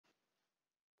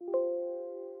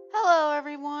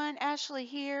everyone, Ashley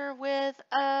here with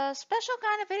a special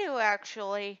kind of video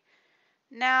actually.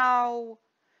 Now,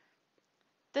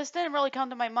 this didn't really come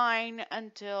to my mind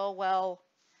until, well,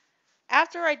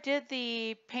 after I did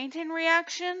the painting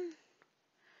reaction.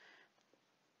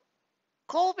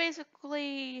 Cole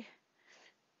basically,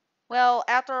 well,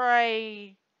 after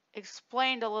I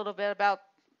explained a little bit about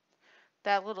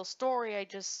that little story I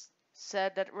just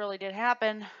said that really did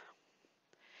happen,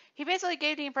 he basically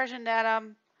gave the impression that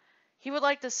he would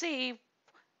like to see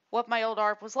what my old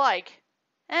art was like.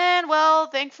 And well,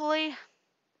 thankfully,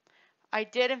 I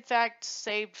did in fact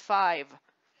save 5.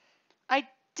 I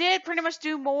did pretty much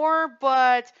do more,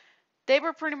 but they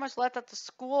were pretty much left at the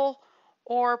school,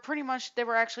 or pretty much they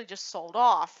were actually just sold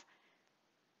off.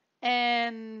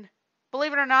 And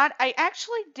believe it or not, I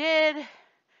actually did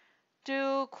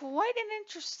do quite an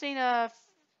interesting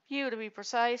few, to be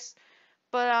precise.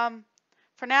 But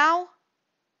for now,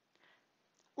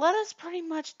 let us pretty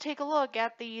much take a look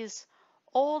at these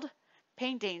old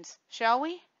paintings, shall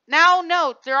we? Now,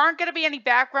 note, there aren't going to be any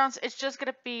backgrounds. It's just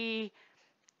going to be,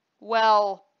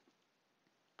 well,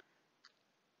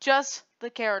 just the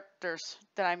characters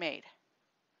that I made.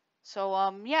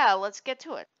 So, yeah, let's get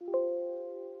to it.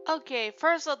 Okay,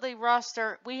 first of the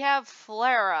roster, we have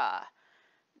Flara.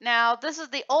 Now, this is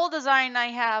the old design I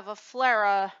have of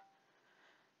Flara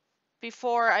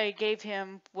before I gave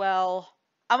him, well,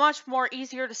 a much more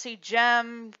easier to see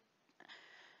gem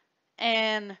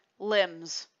and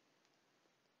limbs.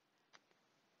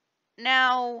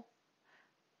 Now,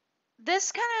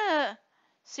 this kind of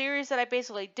series that I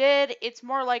basically did, it's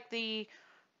more like the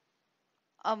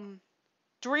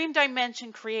Dream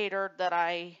Dimension creator that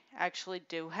I actually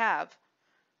do have.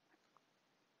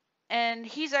 And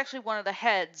he's actually one of the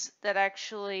heads that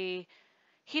actually,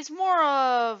 he's more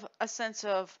of a sense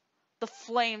of the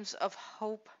flames of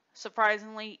hope,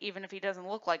 surprisingly, even if he doesn't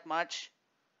look like much.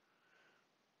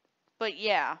 But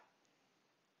yeah.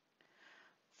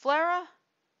 Flara,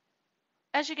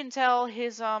 as you can tell,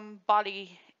 his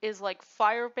body is like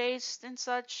fire-based and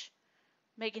such,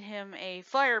 making him a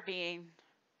fire being.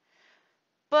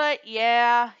 But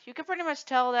yeah, you can pretty much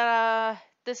tell that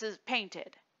this is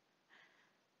painted.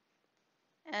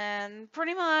 And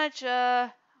pretty much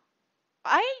I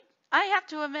have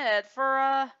to admit,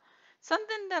 for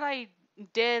something that I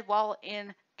did while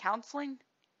in counseling.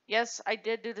 Yes, I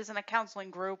did do this in a counseling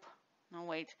group. No,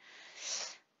 wait.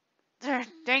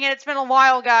 Dang it, it's been a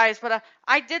while, guys, but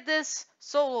I did this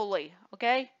solely,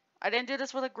 okay? I didn't do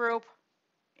this with a group.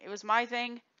 It was my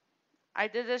thing. I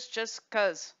did this just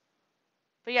cause.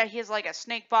 But yeah, he has like a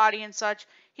snake body and such.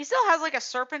 He still has like a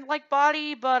serpent-like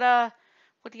body, but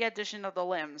with the addition of the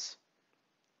limbs.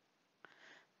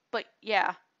 But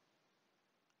yeah.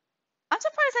 I'm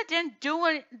surprised I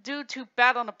didn't do too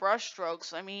bad on the brush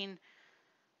strokes. I mean,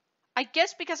 I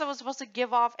guess because I was supposed to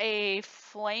give off a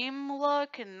flame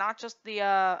look and not just the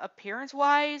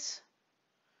appearance-wise.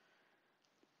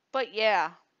 But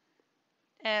yeah.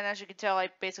 And as you can tell, I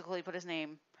basically put his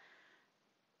name.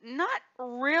 Not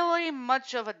really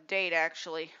much of a date,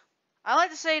 actually. I like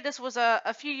to say this was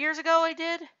a few years ago I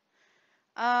did.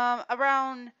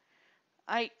 Around,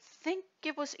 I think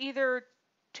it was either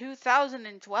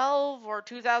 2012 or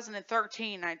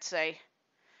 2013, I'd say.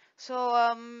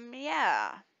 So,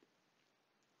 yeah.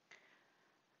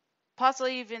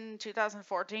 Possibly even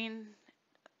 2014.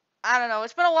 I don't know.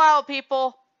 It's been a while,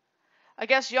 people. I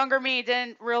guess younger me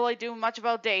didn't really do much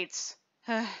about dates.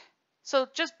 So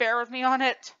just bear with me on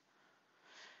it.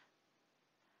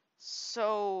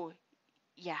 So,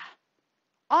 yeah.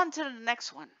 On to the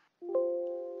next one.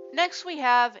 Next we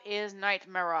have is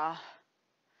Nightmare.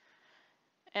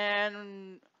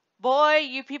 And boy,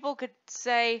 you people could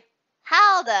say,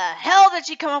 how the hell did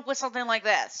she come up with something like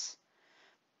this?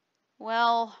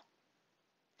 Well,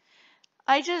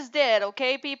 I just did,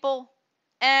 okay, people?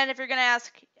 And if you're gonna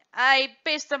ask, I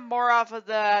based them more off of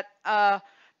that,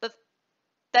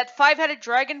 that 5-headed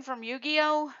dragon from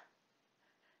Yu-Gi-Oh!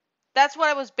 That's what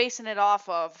I was basing it off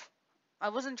of. I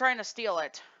wasn't trying to steal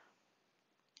it.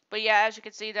 But yeah, as you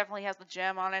can see, he definitely has the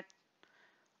gem on it,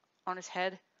 on his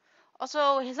head.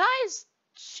 Also, his eyes,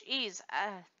 jeez,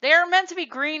 they're meant to be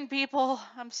green, people.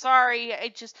 I'm sorry,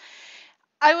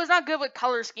 I was not good with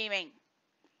color scheming.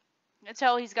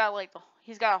 Until he's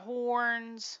got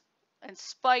horns and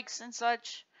spikes and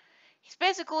such. He's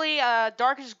basically a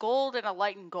darkish gold and a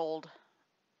lightened gold.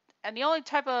 And the only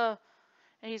type of,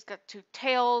 and he's got 2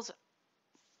 tails,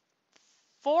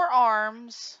 4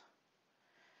 arms,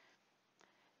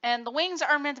 and the wings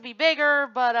are meant to be bigger,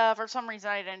 but for some reason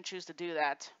I didn't choose to do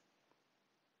that.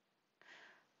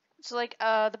 So like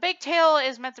the big tail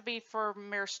is meant to be for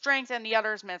mere strength, and the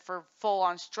other is meant for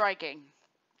full-on striking.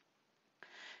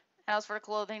 As for the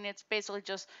clothing, it's basically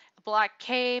just a black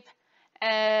cape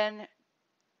and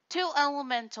 2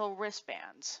 elemental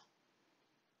wristbands.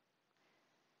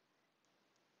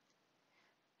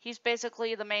 He's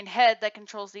basically the main head that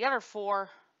controls the other 4.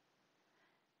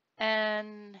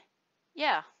 And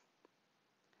yeah,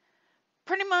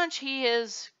 pretty much he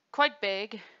is quite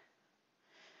big.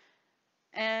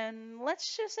 And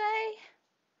let's just say,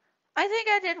 I think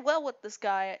I did well with this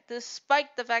guy,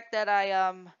 despite the fact that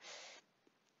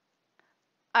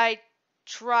I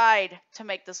tried to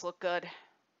make this look good.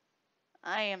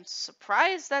 I am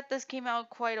surprised that this came out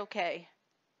quite okay.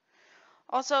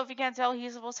 Also, if you can't tell,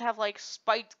 he's supposed to have like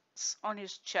spikes on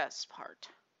his chest part.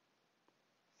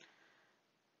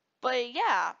 But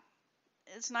yeah,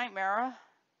 it's Nightmare.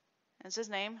 That's his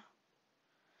name.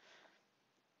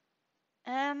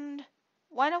 And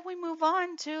why don't we move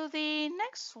on to the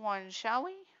next one, shall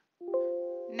we?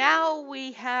 Now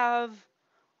we have,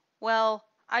 well,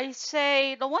 I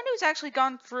say the one who's actually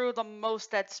gone through the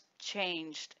most that's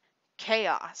changed,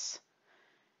 Chaos.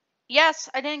 Yes,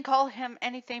 I didn't call him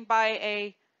anything by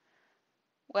a,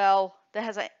 well, that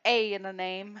has an A in the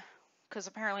name, because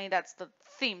apparently that's the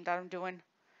theme that I'm doing.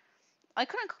 I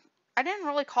didn't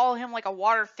really call him like a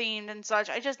water themed and such.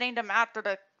 I just named him after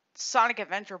the Sonic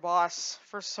Adventure boss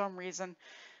for some reason.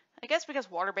 I guess because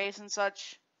water based and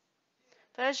such.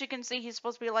 But as you can see, he's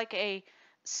supposed to be like a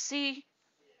sea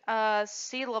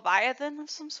leviathan of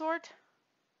some sort.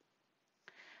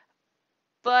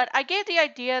 But I get the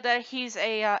idea that he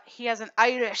has an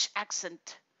Irish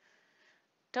accent.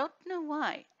 Don't know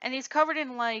why. And he's covered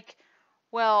in like,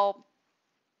 well,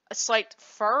 a slight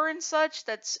fur and such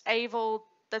that's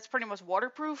pretty much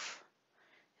waterproof.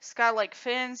 It's got like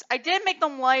fins. I did make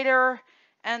them lighter,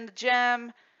 and the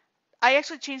gem, I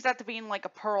actually changed that to being like a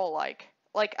pearl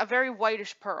like a very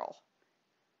whitish pearl.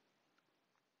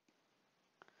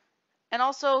 And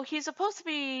also, he's supposed to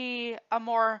be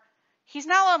he's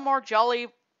now a more jolly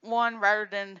one rather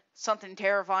than something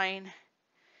terrifying.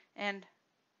 And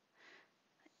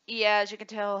yeah, as you can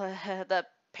tell, the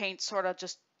paint sort of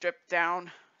just dripped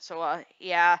down. So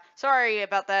yeah, sorry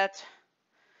about that.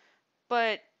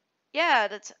 But yeah,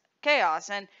 that's Chaos.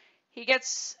 And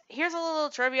here's a little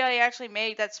trivia I actually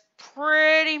made that's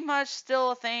pretty much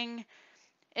still a thing,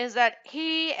 is that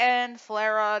he and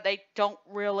Flera, they don't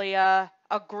really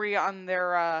agree on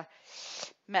their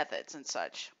methods and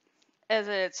such. As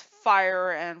it's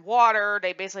fire and water,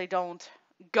 they basically don't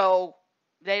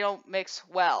mix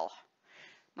well.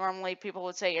 Normally people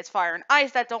would say it's fire and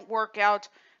ice that don't work out,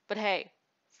 but hey,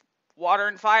 water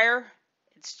and fire,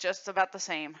 it's just about the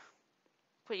same.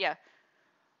 But yeah,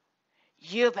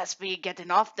 you best be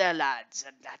getting off there, lads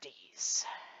and laddies.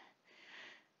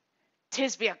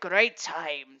 'Tis be a great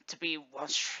time to be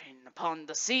washing upon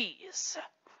the seas.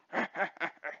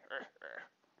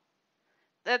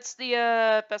 That's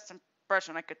the best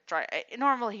impression I could try.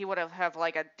 Normally he would have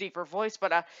like a deeper voice,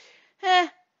 but eh.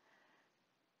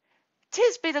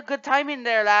 'Tis be the good timing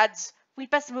there, lads. We'd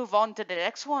best move on to the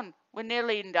next one. We're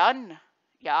nearly done.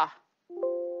 Yeah.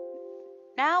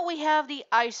 Now we have the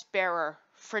Ice Bearer,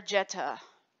 Frigetta.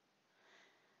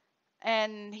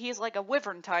 And he's like a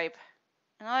wyvern type.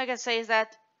 And all I can say is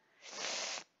that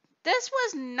this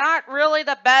was not really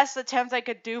the best attempt I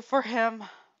could do for him.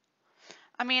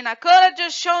 I mean, I could have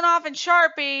just shown off in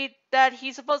Sharpie that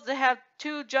he's supposed to have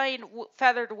 2 giant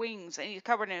feathered wings and he's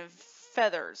covered in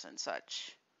feathers and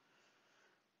such.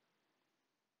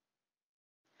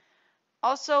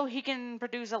 Also, he can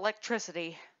produce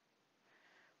electricity.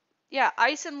 Yeah,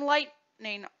 ice and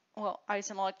lightning, well, ice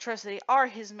and electricity are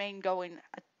his main going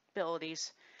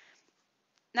abilities.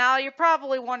 Now, you're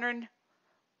probably wondering,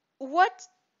 what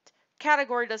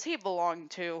category does he belong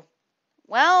to?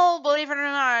 Well, believe it or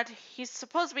not, he's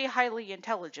supposed to be highly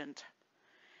intelligent.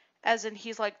 As in,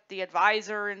 he's like the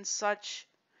advisor and such.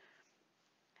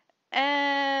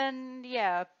 And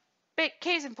yeah,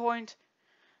 case in point,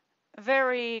 a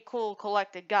very cool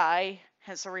collected guy,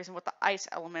 hence the reason with the ice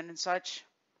element and such.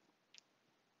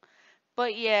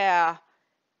 But yeah,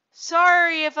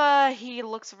 sorry if he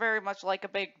looks very much like a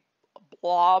big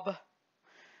blob.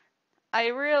 I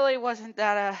really wasn't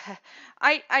that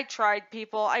I tried,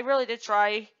 people. I really did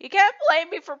try. You can't blame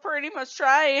me for pretty much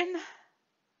trying.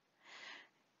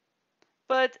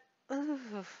 But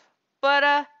I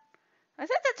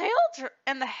think the tail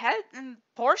and the head and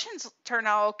portions turn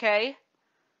out okay.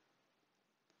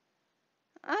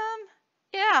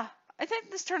 Yeah, I think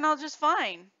this turned out just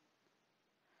fine.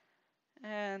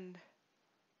 And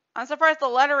I'm surprised the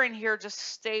lettering here just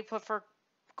stayed put for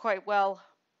quite well.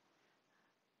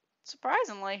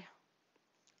 surprisingly.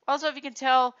 Also, if you can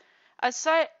tell,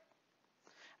 aside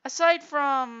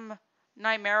from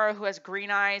Nightmare, who has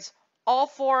green eyes, all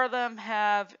four of them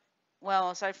have,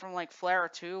 well, aside from like Flare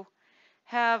too,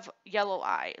 have yellow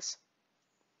eyes.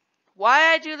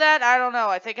 Why I do that, I don't know.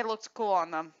 I think it looks cool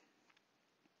on them.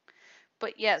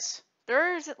 But yes,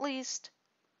 there is at least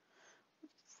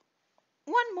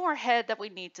one more head that we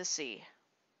need to see.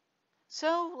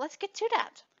 So let's get to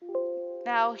that.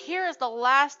 Now, here is the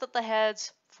last of the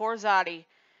heads for Zadi.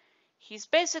 He's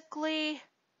basically,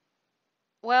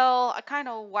 well, a kind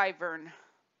of wyvern.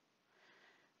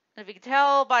 If you can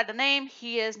tell by the name,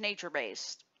 he is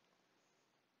nature-based.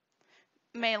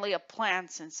 Mainly of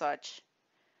plants and such.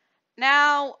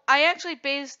 Now, I actually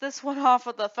based this one off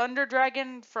of the Thunder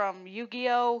Dragon from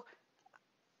Yu-Gi-Oh!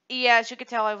 Yeah, as you can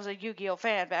tell, I was a Yu-Gi-Oh!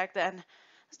 Fan back then.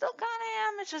 Still kinda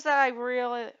am, it's just that I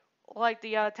really like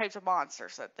the types of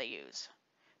monsters that they use.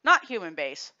 Not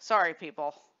human-based. Sorry,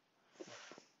 people.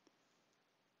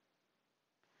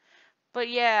 But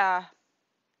yeah,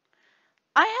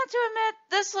 I have to admit,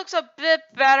 this looks a bit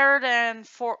better than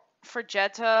for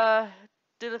Jetta,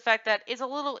 due to the fact that it's a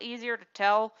little easier to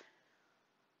tell.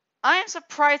 I am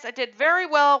surprised I did very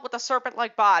well with the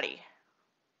serpent-like body.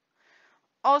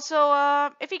 Also,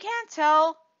 if you can't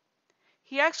tell,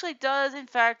 he actually does in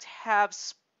fact have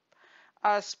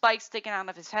spikes sticking out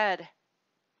of his head.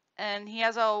 And he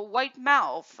has a white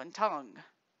mouth and tongue.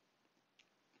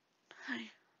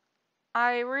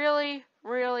 I really,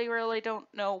 really, really don't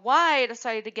know why I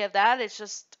decided to give that. It's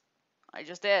just, I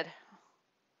just did.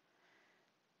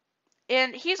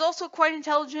 And he's also quite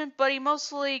intelligent, but he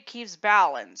mostly keeps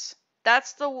balance.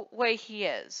 That's the way he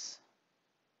is.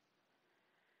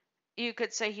 You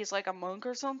could say he's like a monk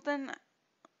or something.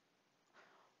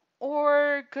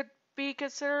 Or could be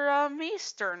considered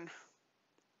Eastern.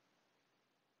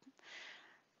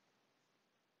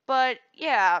 But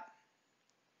yeah,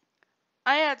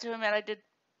 I had to admit I did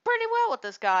pretty well with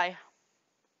this guy.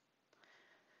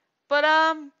 But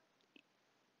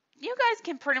you guys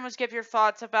can pretty much give your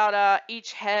thoughts about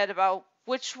each head, about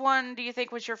which one do you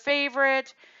think was your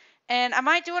favorite. And I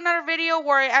might do another video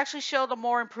where I actually show the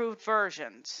more improved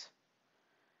versions.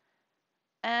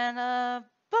 And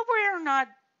but we're not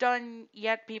done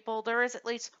yet, people. There is at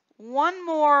least one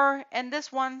more, and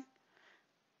this one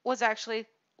was actually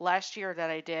last year that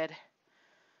I did.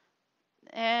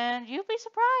 And you'd be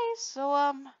surprised. So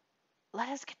let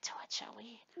us get to it, shall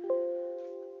we?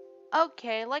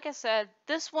 Okay, like I said,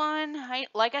 this one,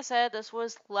 like I said, this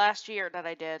was last year that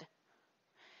I did.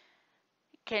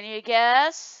 Can you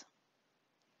guess?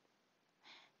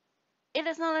 It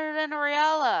is none other than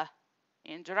Oriella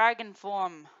in dragon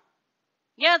form.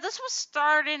 Yeah, this was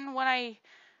starting when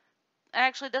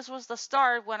this was the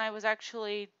start when I was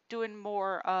actually doing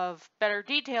more of better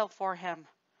detail for him.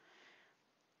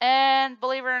 And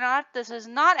believe it or not, this is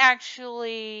not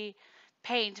actually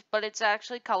paint, but it's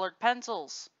actually colored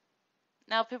pencils.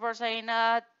 Now people are saying,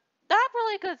 not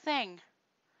really a good thing.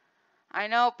 I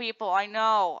know, people, I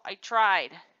know. I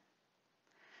tried.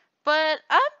 But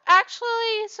I'm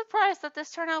actually surprised that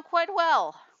this turned out quite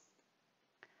well.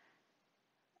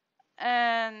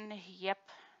 And, yep,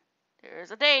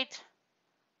 there's a date.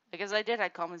 Because I did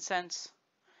have common sense.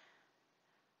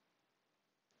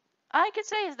 I could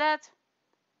say is that,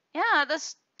 yeah,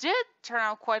 this did turn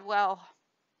out quite well.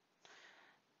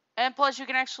 And plus, you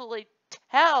can actually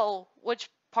tell which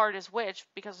part is which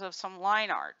because of some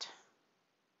line art.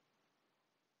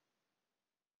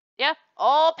 Yeah,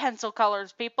 all pencil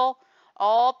colors, people.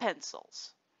 All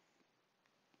pencils.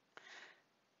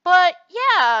 But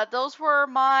yeah, those were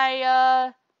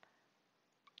my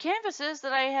canvases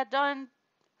that I had done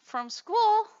from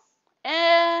school.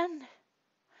 And,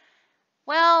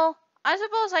 well, I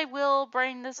suppose I will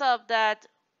bring this up that,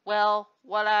 well,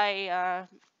 what I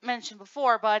mentioned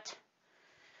before, but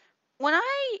when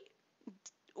I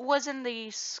was in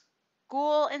the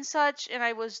school and such, and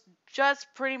I was just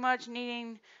pretty much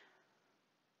needing,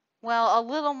 well, a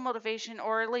little motivation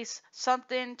or at least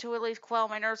something to at least quell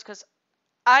my nerves, because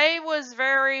I was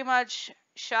very much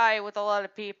shy with a lot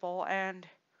of people, and,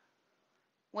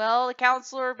 well, the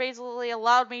counselor basically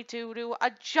allowed me to do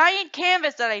a giant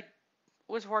canvas that I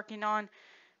was working on,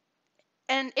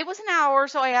 and it was an hour,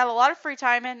 so I had a lot of free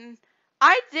time, and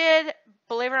I did,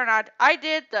 believe it or not, I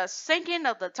did the sinking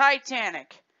of the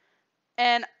Titanic,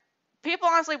 and people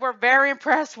honestly were very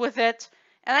impressed with it,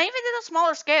 and I even did a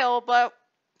smaller scale, but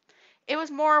it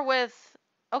was more with,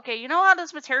 okay, you know how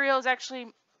this material is actually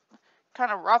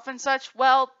kind of rough and such?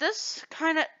 Well, this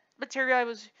kind of material I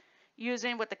was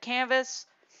using with the canvas,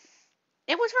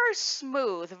 it was very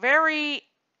smooth, very,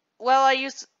 well, I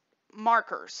used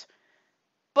markers.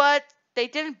 but they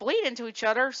didn't bleed into each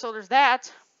other, so there's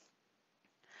that.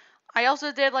 I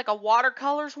also did like a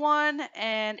watercolors one,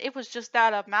 and it was just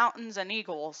out of mountains and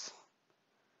eagles.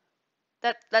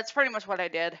 That's pretty much what I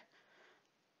did.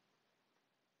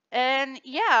 And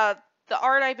yeah, the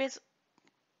art I basically,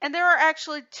 and there are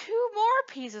actually 2 more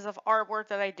pieces of artwork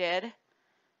that I did.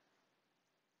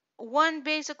 One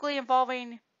basically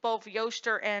involving both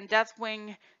Yoster and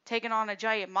Deathwing taking on a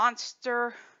giant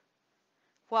monster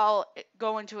while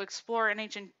going to explore an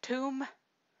ancient tomb.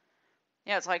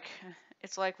 Yeah,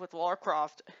 it's like with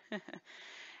Warcraft.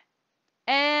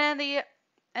 and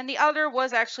the other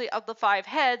was actually of the 5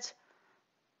 heads,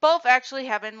 both actually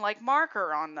having like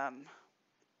marker on them.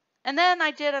 And then I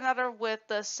did another with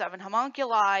the 7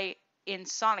 homunculi in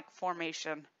Sonic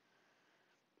formation.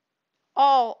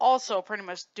 All also pretty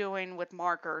much doing with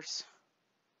markers.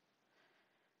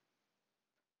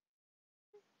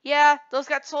 Yeah, those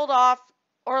got sold off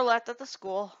or left at the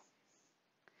school.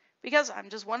 Because I'm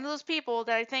just one of those people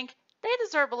that I think they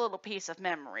deserve a little piece of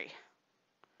memory.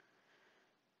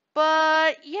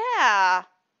 But yeah,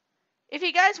 if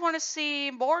you guys want to see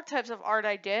more types of art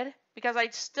I did, because I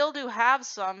still do have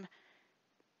some,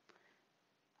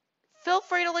 feel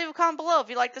free to leave a comment below if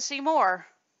you'd like to see more.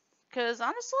 Because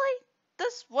honestly,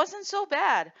 this wasn't so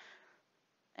bad.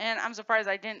 And I'm surprised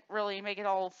I didn't really make it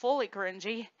all fully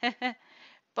cringy.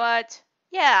 But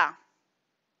yeah,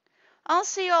 I'll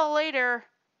see y'all later.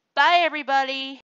 Bye, everybody.